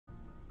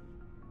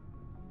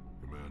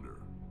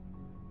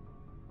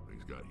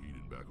Things got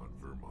heated back on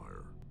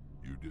Virmire.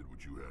 You did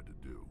what you had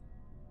to do.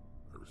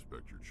 I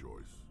respect your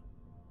choice.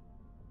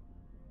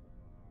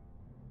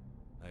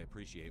 I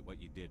appreciate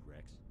what you did,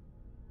 Wrex.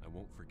 I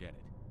won't forget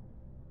it.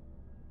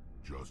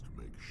 Just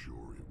make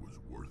sure it was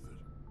worth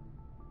it.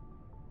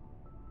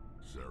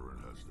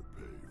 Saren has to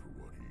pay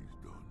for what he's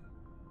done.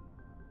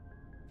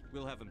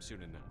 We'll have him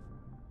soon enough.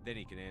 Then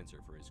he can answer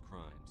for his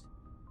crimes.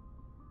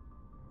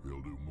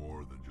 He'll do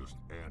more than just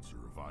answer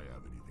if I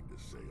have anything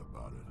to say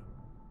about it.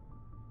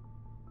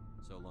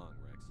 So long,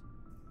 Wrex.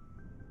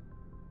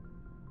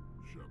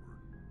 Shepard.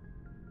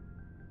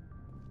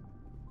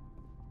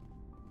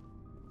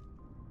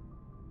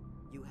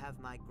 You have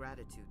my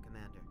gratitude,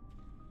 Commander.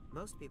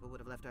 Most people would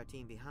have left our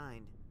team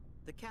behind.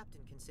 The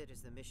captain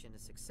considers the mission a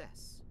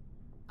success.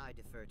 I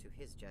defer to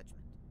his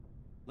judgment.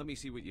 Let me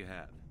see what you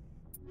have.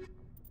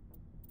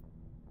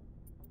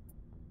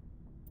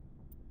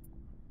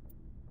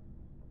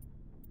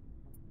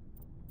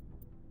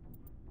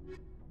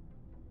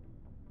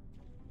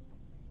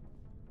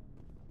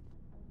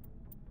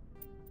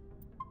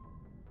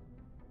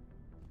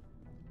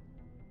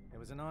 It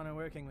was an honor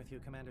working with you,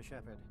 Commander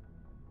Shepard.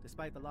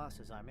 Despite the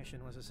losses, our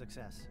mission was a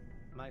success.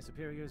 My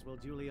superiors will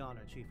duly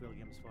honor Chief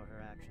Williams for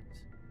her actions.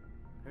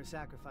 Her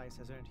sacrifice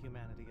has earned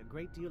humanity a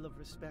great deal of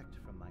respect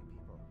from my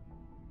people.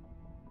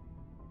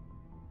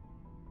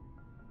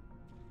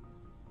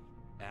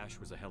 Ash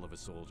was a hell of a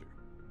soldier.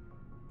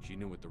 She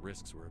knew what the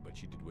risks were, but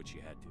she did what she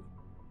had to.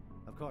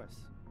 Of course.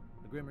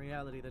 The grim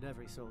reality that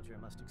every soldier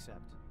must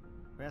accept.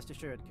 Rest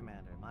assured,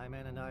 Commander, my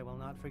men and I will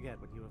not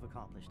forget what you have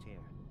accomplished here.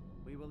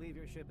 We will leave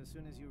your ship as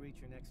soon as you reach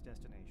your next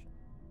destination.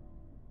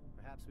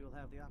 Perhaps we will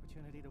have the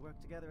opportunity to work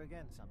together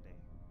again someday.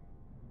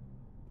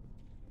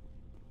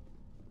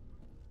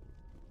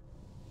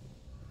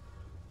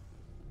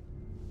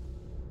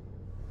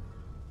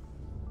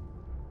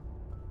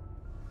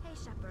 Hey,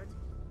 Shepard.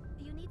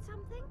 You need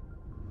something?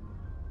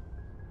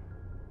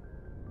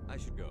 I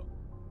should go.